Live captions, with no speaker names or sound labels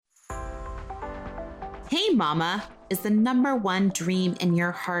Hey mama, is the number one dream in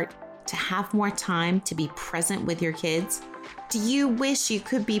your heart to have more time to be present with your kids? Do you wish you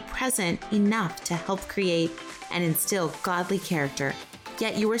could be present enough to help create and instill godly character,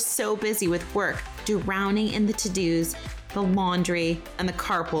 yet you are so busy with work, drowning in the to-dos, the laundry, and the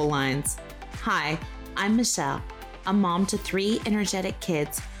carpool lines? Hi, I'm Michelle, a mom to 3 energetic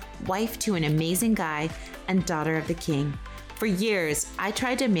kids, wife to an amazing guy, and daughter of the king. For years, I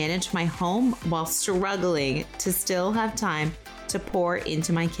tried to manage my home while struggling to still have time to pour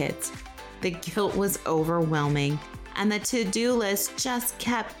into my kids. The guilt was overwhelming, and the to-do list just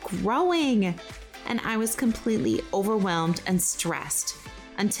kept growing. And I was completely overwhelmed and stressed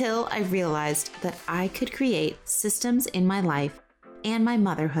until I realized that I could create systems in my life and my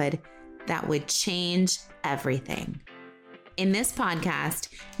motherhood that would change everything. In this podcast,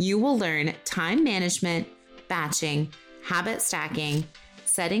 you will learn time management, batching, habit stacking,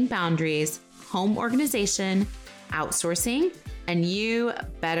 setting boundaries, home organization, outsourcing, and you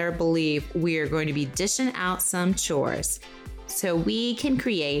better believe we are going to be dishing out some chores so we can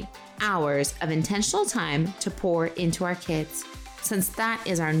create hours of intentional time to pour into our kids, since that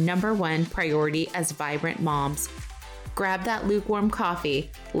is our number one priority as vibrant moms. Grab that lukewarm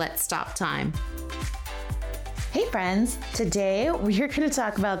coffee. Let's stop time. Hey friends, today we're going to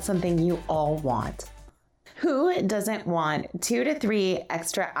talk about something you all want. Who doesn't want 2 to 3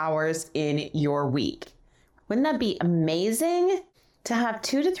 extra hours in your week? Wouldn't that be amazing to have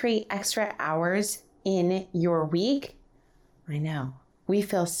 2 to 3 extra hours in your week? I know. We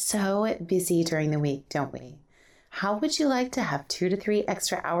feel so busy during the week, don't we? How would you like to have 2 to 3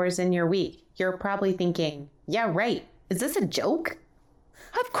 extra hours in your week? You're probably thinking, yeah, right. Is this a joke?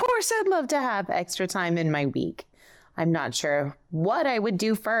 Of course, I'd love to have extra time in my week. I'm not sure what I would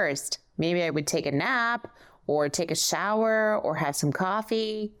do first. Maybe I would take a nap or take a shower or have some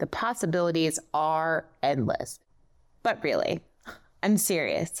coffee. The possibilities are endless. But really, I'm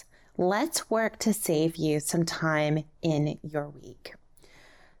serious. Let's work to save you some time in your week.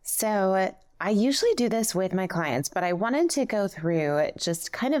 So I usually do this with my clients, but I wanted to go through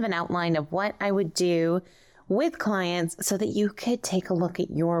just kind of an outline of what I would do with clients so that you could take a look at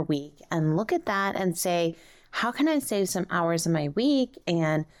your week and look at that and say, how can I save some hours in my week?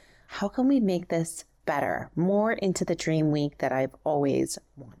 And how can we make this better, more into the dream week that I've always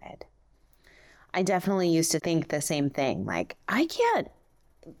wanted? I definitely used to think the same thing. Like,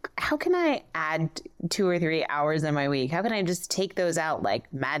 how can I add 2 or 3 hours in my week? How can I just take those out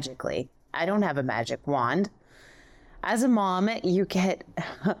like magically? I don't have a magic wand. As a mom,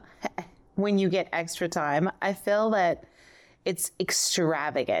 when you get extra time, I feel that it's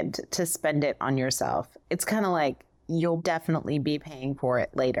extravagant to spend it on yourself. It's kind of like you'll definitely be paying for it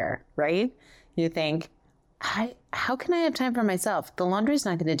later, right? You think, how can I have time for myself? The laundry's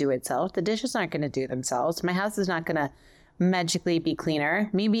not going to do itself. The dishes aren't going to do themselves. My house is not going to magically be cleaner.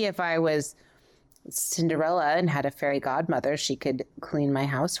 Maybe if I was Cinderella and had a fairy godmother, she could clean my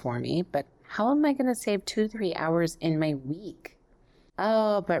house for me. But how am I going to save 2 to 3 hours in my week?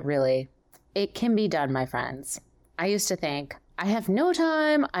 Oh, but really, it can be done, my friends. I used to think, I have no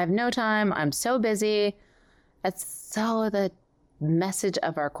time. I'm so busy. That's so the message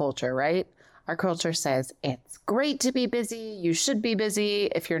of our culture, right? Our culture says it's great to be busy. You should be busy.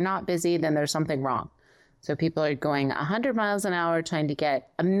 If you're not busy, then there's something wrong. So people are going 100 miles an hour trying to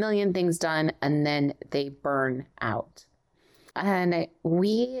get a million things done, and then they burn out. And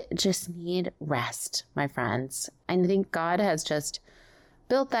we just need rest, my friends. I think God has just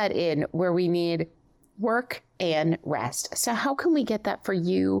built that in where we need work and rest. So how can we get that for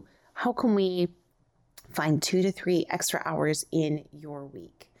you? How can we find 2 to 3 extra hours in your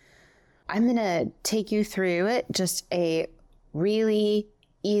week? I'm going to take you through it, just a really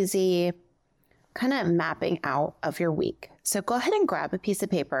easy kind of mapping out of your week. So go ahead and grab a piece of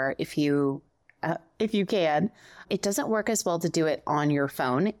paper if you can. It doesn't work as well to do it on your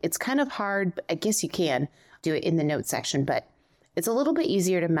phone. It's kind of hard, but I guess you can do it in the notes section, but it's a little bit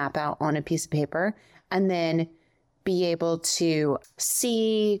easier to map out on a piece of paper and then be able to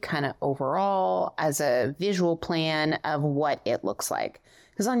see kind of overall as a visual plan of what it looks like.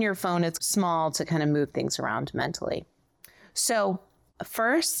 Because on your phone, it's small to kind of move things around mentally. So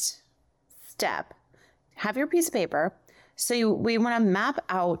first step, have your piece of paper. So we want to map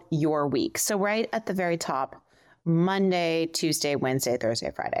out your week. So right at the very top, Monday, Tuesday, Wednesday,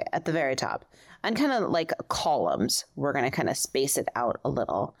 Thursday, Friday, at the very top. And kind of like columns, we're going to kind of space it out a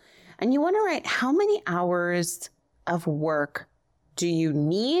little. And you want to write how many hours of work do you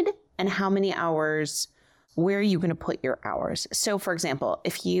need and how many hours, where are you going to put your hours? So for example,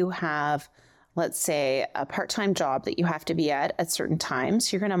 if you have let's say, a part-time job that you have to be at certain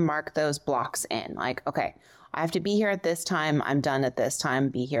times, you're going to mark those blocks in. Like, okay, I have to be here at this time. I'm done at this time.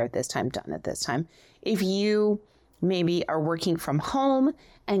 Be here at this time. Done at this time. If you maybe are working from home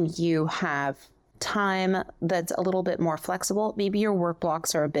and you have time that's a little bit more flexible, maybe your work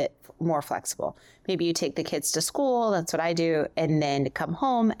blocks are a bit more flexible. Maybe you take the kids to school. That's what I do. And then come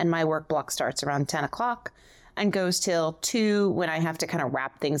home and my work block starts around 10 o'clock and goes till 2 when I have to kind of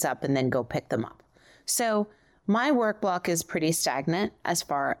wrap things up and then go pick them up. So my work block is pretty stagnant as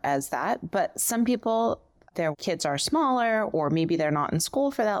far as that. But some people, their kids are smaller, or maybe they're not in school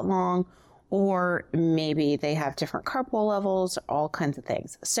for that long, or maybe they have different carpool levels, all kinds of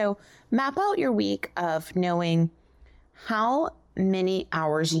things. So map out your week of knowing how many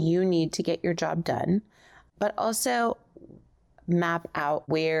hours you need to get your job done, but also map out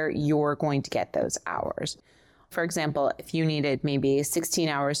where you're going to get those hours. For example, if you needed maybe 16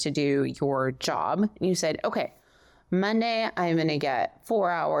 hours to do your job, and you said, okay, Monday, I'm going to get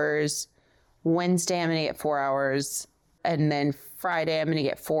 4 hours. Wednesday, I'm going to get 4 hours. And then Friday, I'm going to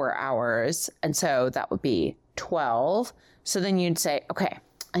get 4 hours. And so that would be 12. So then you'd say, okay,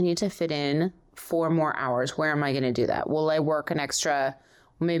 I need to fit in 4 more hours. Where am I going to do that? Will I work an extra?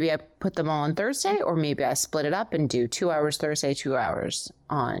 Maybe I put them all on Thursday, or maybe I split it up and do 2 hours Thursday, 2 hours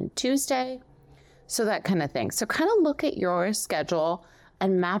on Tuesday. So that kind of thing. So kind of look at your schedule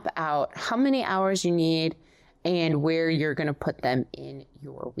and map out how many hours you need and where you're going to put them in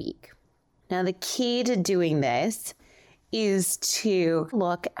your week. Now, the key to doing this is to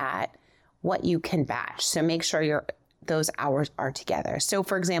look at what you can batch. So make sure those hours are together. So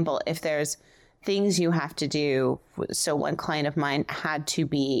for example, if there's things you have to do, so one client of mine had to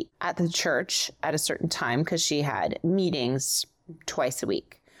be at the church at a certain time because she had meetings twice a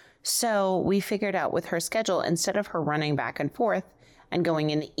week. So we figured out with her schedule, instead of her running back and forth and going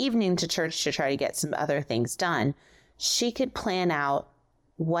in the evening to church to try to get some other things done, she could plan out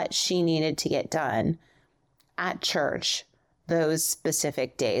what she needed to get done at church those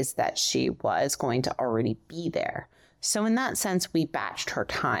specific days that she was going to already be there. So in that sense, we batched her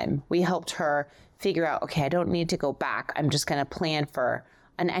time. We helped her figure out, okay, I don't need to go back. I'm just going to plan for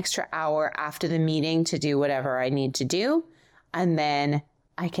an extra hour after the meeting to do whatever I need to do. And then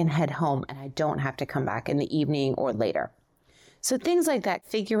I can head home and I don't have to come back in the evening or later. So things like that,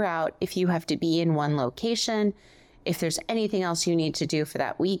 figure out if you have to be in one location, if there's anything else you need to do for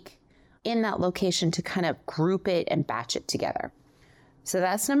that week in that location, to kind of group it and batch it together. So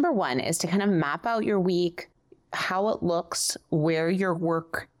that's number one, is to kind of map out your week, how it looks, where your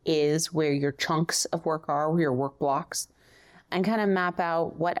work is, where your chunks of work are, where your work blocks, and kind of map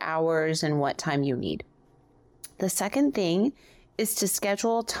out what hours and what time you need. The second thing is to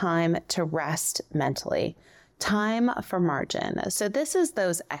schedule time to rest mentally, time for margin. So this is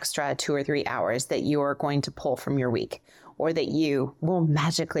those extra 2 or 3 hours that you are going to pull from your week, or that you will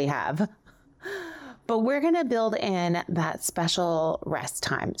magically have. But we're going to build in that special rest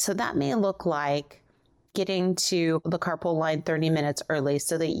time. So that may look like getting to the carpool line 30 minutes early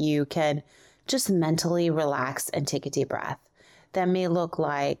so that you can just mentally relax and take a deep breath. That may look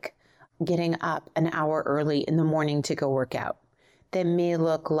like getting up an hour early in the morning to go work out. That may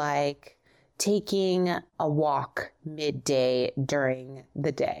look like taking a walk midday during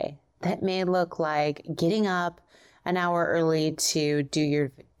the day. That may look like getting up an hour early to do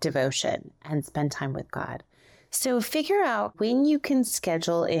your devotion and spend time with God. So figure out when you can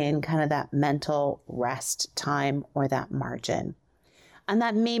schedule in kind of that mental rest time or that margin. And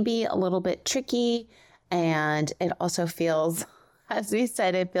that may be a little bit tricky, and it also feels, as we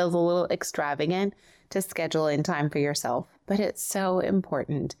said, it feels a little extravagant to schedule in time for yourself, but it's so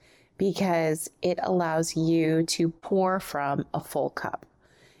important because it allows you to pour from a full cup.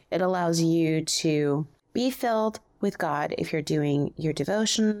 It allows you to be filled with God if you're doing your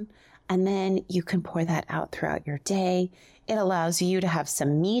devotion, and then you can pour that out throughout your day. It allows you to have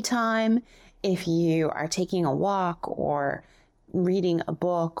some me time if you are taking a walk or reading a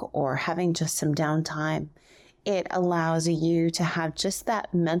book or having just some downtime. It allows you to have just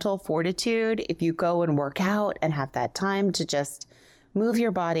that mental fortitude if you go and work out and have that time to just move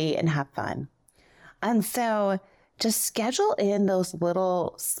your body and have fun. And so just sprinkle in those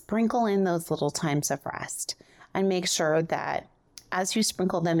little times of rest, and make sure that as you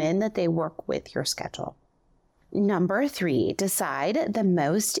sprinkle them in, that they work with your schedule. Number 3, decide the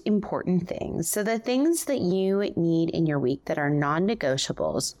most important things. So the things that you need in your week that are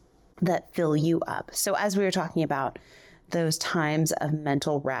non-negotiables that fill you up. So as we were talking about those times of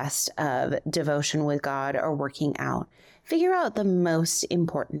mental rest, of devotion with God or working out, figure out the most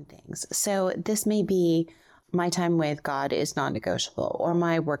important things. So this may be my time with God is non-negotiable, or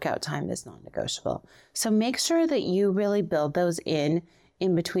my workout time is non-negotiable. So make sure that you really build those in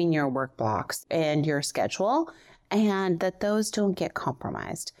between your work blocks and your schedule, and that those don't get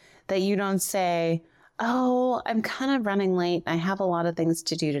compromised. That you don't say, oh, I'm kind of running late. I have a lot of things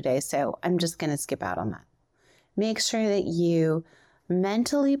to do today, so I'm just going to skip out on that. Make sure that you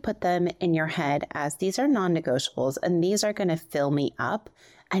mentally put them in your head as these are non-negotiables, and these are going to fill me up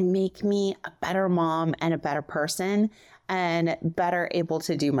and make me a better mom and a better person and better able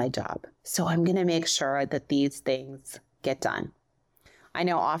to do my job. So I'm going to make sure that these things get done. I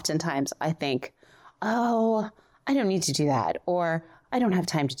know oftentimes I think, oh, I don't need to do that, or I don't have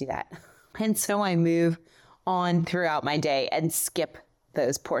time to do that. And so I move on throughout my day and skip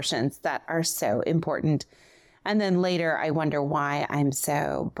those portions that are so important. And then later I wonder why I'm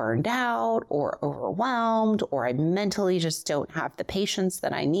so burned out or overwhelmed, or I mentally just don't have the patience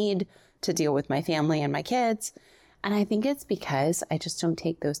that I need to deal with my family and my kids. And I think it's because I just don't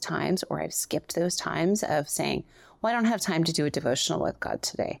take those times, or I've skipped those times of saying, well, I don't have time to do a devotional with God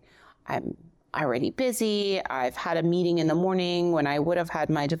today. I'm already busy. I've had a meeting in the morning when I would have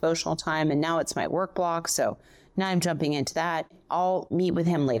had my devotional time, and now it's my work block. So now I'm jumping into that. I'll meet with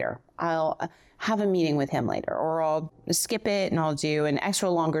him later. I'll have a meeting with him later, or I'll skip it and I'll do an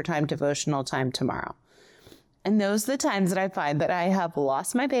extra longer time devotional time tomorrow. And those are the times that I find that I have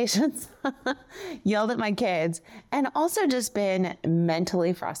lost my patience, yelled at my kids, and also just been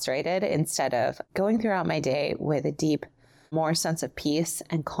mentally frustrated instead of going throughout my day with a deep, more sense of peace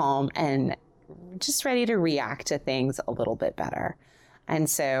and calm and just ready to react to things a little bit better. And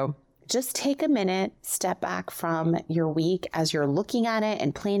so just take a minute, step back from your week as you're looking at it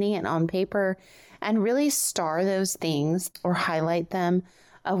and planning it on paper, and really star those things or highlight them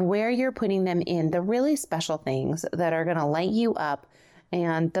of where you're putting them in, the really special things that are going to light you up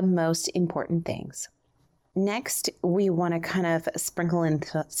and the most important things. Next, we want to kind of sprinkle in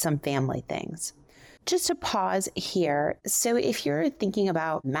some family things. Just to pause here. So if you're thinking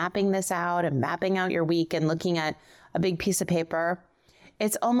about mapping this out and mapping out your week and looking at a big piece of paper,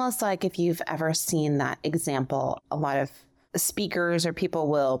 it's almost like if you've ever seen that example, a lot of speakers or people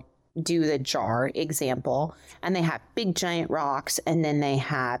will do the jar example, and they have big giant rocks, and then they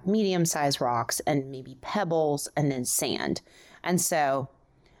have medium-sized rocks and maybe pebbles and then sand. And so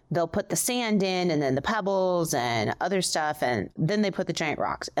they'll put the sand in and then the pebbles and other stuff, and then they put the giant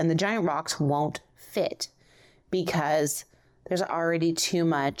rocks, and the giant rocks won't fit because there's already too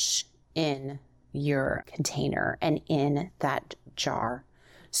much in your container and in that jar.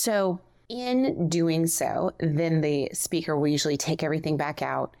 So in doing so, then the speaker will usually take everything back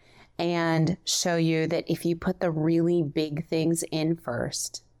out and show you that if you put the really big things in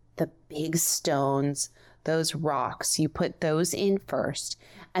first, the big stones, those rocks, you put those in first,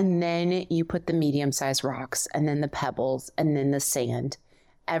 and then you put the medium-sized rocks, and then the pebbles, and then the sand,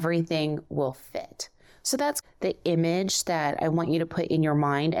 everything will fit. So that's the image that I want you to put in your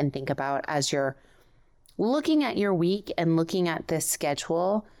mind and think about as you're looking at your week and looking at this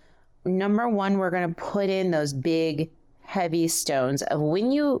schedule. Number one, we're going to put in those big, heavy stones of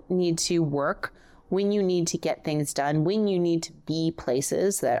when you need to work, when you need to get things done, when you need to be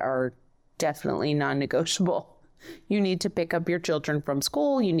places that are definitely non-negotiable. You need to pick up your children from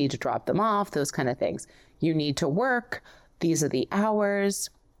school. You need to drop them off, those kind of things. You need to work. These are the hours.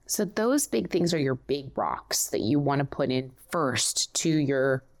 So those big things are your big rocks that you want to put in first to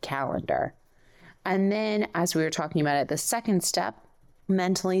your calendar. And then, as we were talking about it, the second step,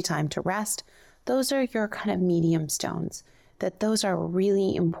 mentally time to rest, those are your kind of medium stones, that those are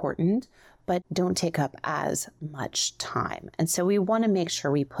really important, but don't take up as much time. And so we want to make sure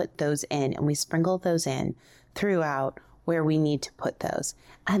we put those in and we sprinkle those in throughout where we need to put those.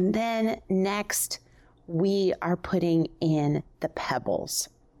 And then next, we are putting in the pebbles.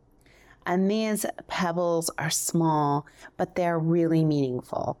 And these pebbles are small, but they're really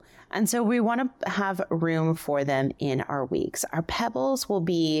meaningful. And so we want to have room for them in our weeks. Our pebbles will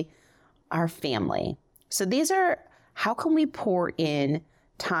be our family. So these are, how can we pour in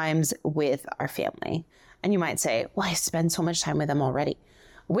times with our family? And you might say, well, I spend so much time with them already,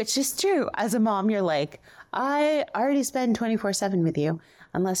 which is true. As a mom, you're like, I already spend 24/7 with you,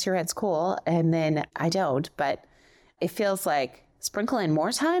 unless you're at school, and then I don't. But it feels like sprinkle in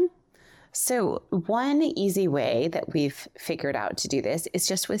more time. So one easy way that we've figured out to do this is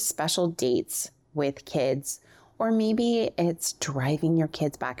just with special dates with kids, or maybe it's driving your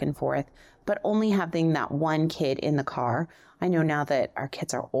kids back and forth, but only having that one kid in the car. I know now that our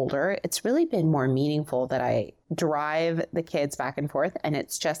kids are older, it's really been more meaningful that I drive the kids back and forth and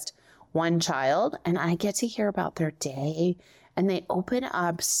it's just one child and I get to hear about their day and they open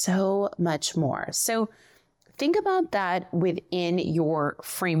up so much more. So think about that within your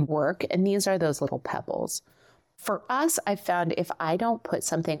framework. And these are those little pebbles. For us, I found if I don't put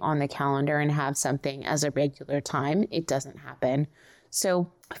something on the calendar and have something as a regular time, it doesn't happen.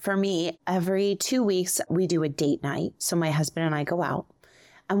 So for me, every 2 weeks, we do a date night. So my husband and I go out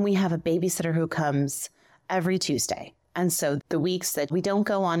and we have a babysitter who comes every Tuesday. And so the weeks that we don't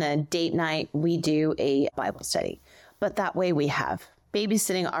go on a date night, we do a Bible study. But that way we have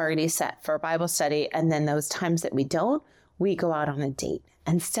babysitting already set for Bible study. And then those times that we don't, we go out on a date.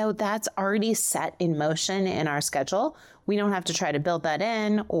 And so that's already set in motion in our schedule. We don't have to try to build that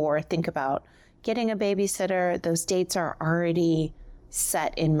in or think about getting a babysitter. Those dates are already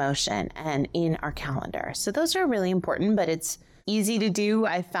set in motion and in our calendar. So those are really important, but it's easy to do.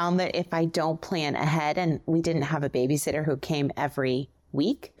 I found that if I don't plan ahead and we didn't have a babysitter who came every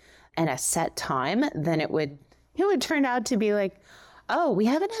week and a set time, then it would turn out to be like, oh, we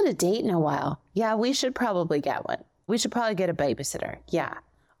haven't had a date in a while. Yeah, we should probably get one. We should probably get a babysitter. Yeah.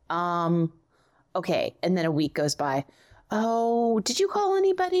 Okay. And then a week goes by. Oh, did you call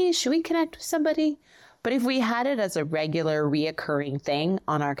anybody? Should we connect with somebody? But if we had it as a regular reoccurring thing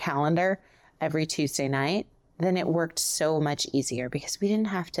on our calendar every Tuesday night, then it worked so much easier because we didn't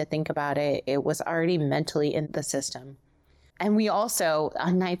have to think about it. It was already mentally in the system. And we also,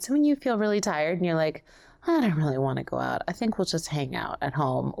 on nights when you feel really tired and you're like, I don't really want to go out. I think we'll just hang out at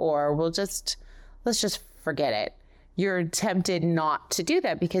home, or let's just forget it. You're tempted not to do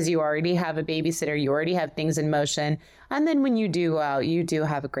that because you already have a babysitter. You already have things in motion. And then when you do go out, you do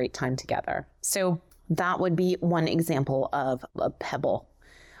have a great time together. So that would be one example of a pebble.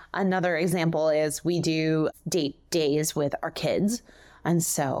 Another example is we do date days with our kids. And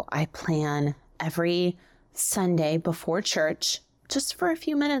so I plan every Sunday before church, just for a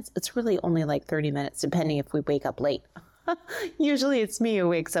few minutes. It's really only like 30 minutes, depending if we wake up late. Usually it's me who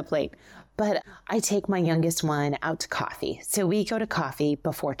wakes up late. But I take my youngest one out to coffee. So we go to coffee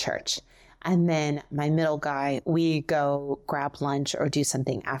before church. And then my middle guy, we go grab lunch or do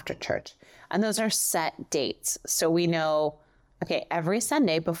something after church. And those are set dates. So we know, okay, every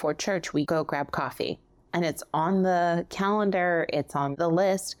Sunday before church, we go grab coffee. And it's on the calendar, it's on the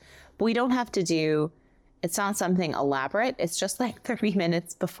list. But we don't have to do, it's not something elaborate. It's just like 30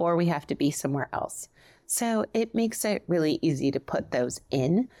 minutes before we have to be somewhere else. So it makes it really easy to put those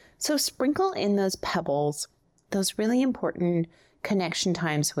in. So sprinkle in those pebbles, those really important connection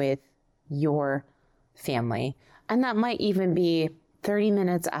times with your family. And that might even be 30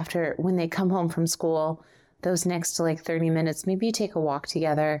 minutes after when they come home from school, those next to like 30 minutes, maybe you take a walk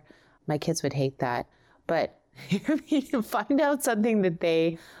together. My kids would hate that, but you find out something that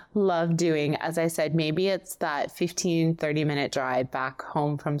they love doing. As I said, maybe it's that 15, 30-minute drive back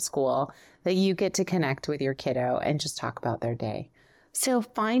home from school that you get to connect with your kiddo and just talk about their day. So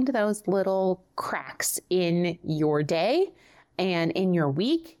find those little cracks in your day and in your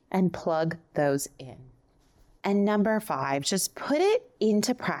week and plug those in. And number 5, just put it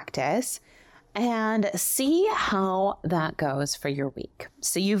into practice and see how that goes for your week.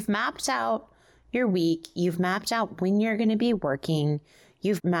 So you've mapped out your week. You've mapped out when you're going to be working.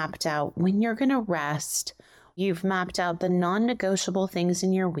 You've mapped out when you're going to rest. You've mapped out the non-negotiable things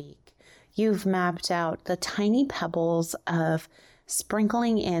in your week. You've mapped out the tiny pebbles of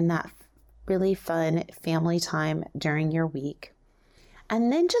sprinkling in that really fun family time during your week.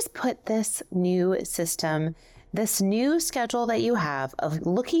 And then just put this new system, this new schedule that you have of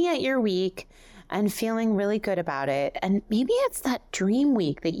looking at your week and feeling really good about it. And maybe it's that dream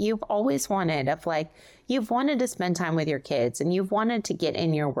week that you've always wanted, of like, you've wanted to spend time with your kids and you've wanted to get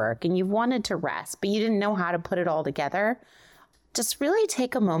in your work and you've wanted to rest, but you didn't know how to put it all together. Just really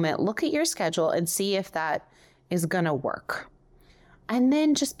take a moment, look at your schedule and see if that is going to work. And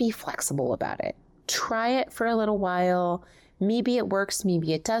then just be flexible about it. Try it for a little while. Maybe it works,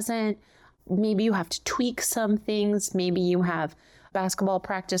 maybe it doesn't. Maybe you have to tweak some things. Maybe you have basketball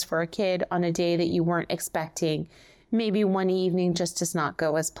practice for a kid on a day that you weren't expecting. Maybe one evening just does not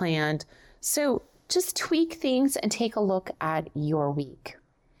go as planned. So just tweak things and take a look at your week.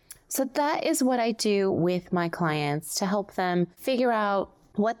 So that is what I do with my clients to help them figure out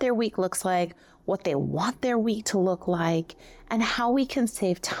what their week looks like, what they want their week to look like, and how we can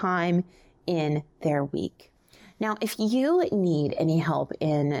save time in their week. Now, if you need any help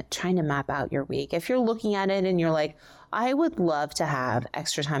in trying to map out your week, if you're looking at it and you're like, I would love to have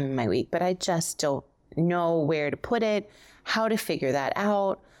extra time in my week, but I just don't know where to put it, how to figure that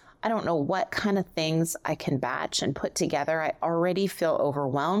out. I don't know what kind of things I can batch and put together. I already feel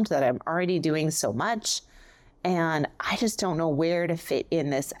overwhelmed that I'm already doing so much, and I just don't know where to fit in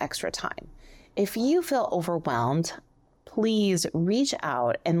this extra time. If you feel overwhelmed, please reach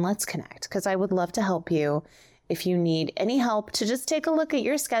out and let's connect, because I would love to help you if you need any help to just take a look at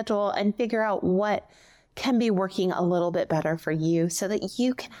your schedule and figure out what can be working a little bit better for you so that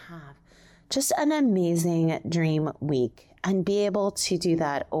you can have just an amazing dream week and be able to do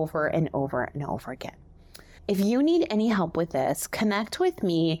that over and over and over again. If you need any help with this, connect with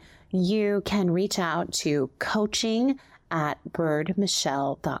me. You can reach out to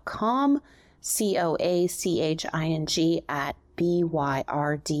coaching@byrdmichelle.com,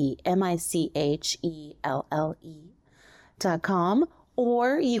 coaching@byrdmichelle.com,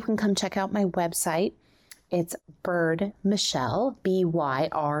 or you can come check out my website. It's byrdmichelle,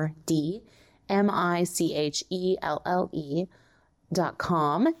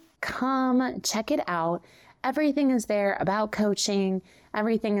 BYRDMICHELLE.com. Come check it out. Everything is there about coaching.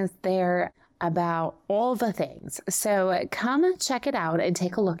 Everything is there about all the things. So come check it out and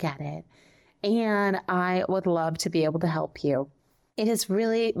take a look at it. And I would love to be able to help you. It is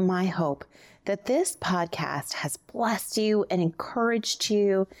really my hope that this podcast has blessed you and encouraged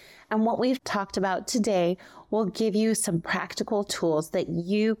you. And what we've talked about today will give you some practical tools that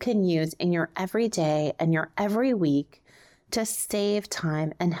you can use in your everyday and your every week to save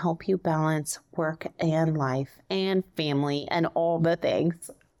time and help you balance work and life and family and all the things.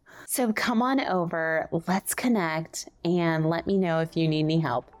 So come on over, let's connect, and let me know if you need any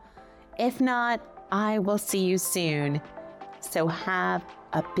help. If not, I will see you soon. So have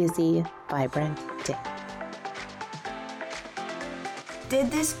a busy, vibrant day.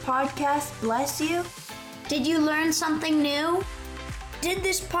 Did this podcast bless you? Did you learn something new? Did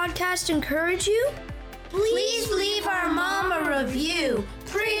this podcast encourage you? Please leave our mom a review.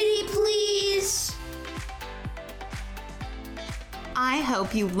 Pretty please. I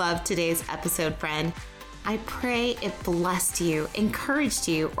hope you loved today's episode, friend. I pray it blessed you, encouraged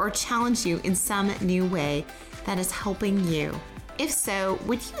you, or challenged you in some new way that is helping you. If so,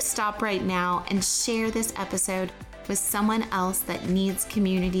 would you stop right now and share this episode with someone else that needs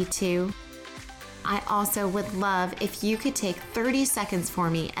community too? I also would love if you could take 30 seconds for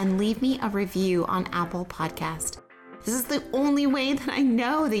me and leave me a review on Apple Podcast. This is the only way that I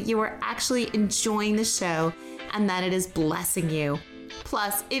know that you are actually enjoying the show and that it is blessing you.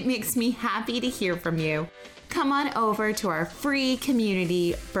 Plus, it makes me happy to hear from you. Come on over to our free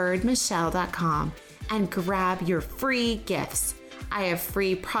community, byrdmichelle.com, and grab your free gifts. I have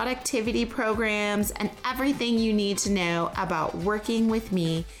free productivity programs and everything you need to know about working with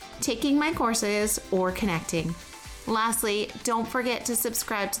me, taking my courses, or connecting. Lastly, don't forget to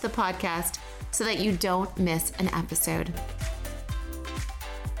subscribe to the podcast so that you don't miss an episode.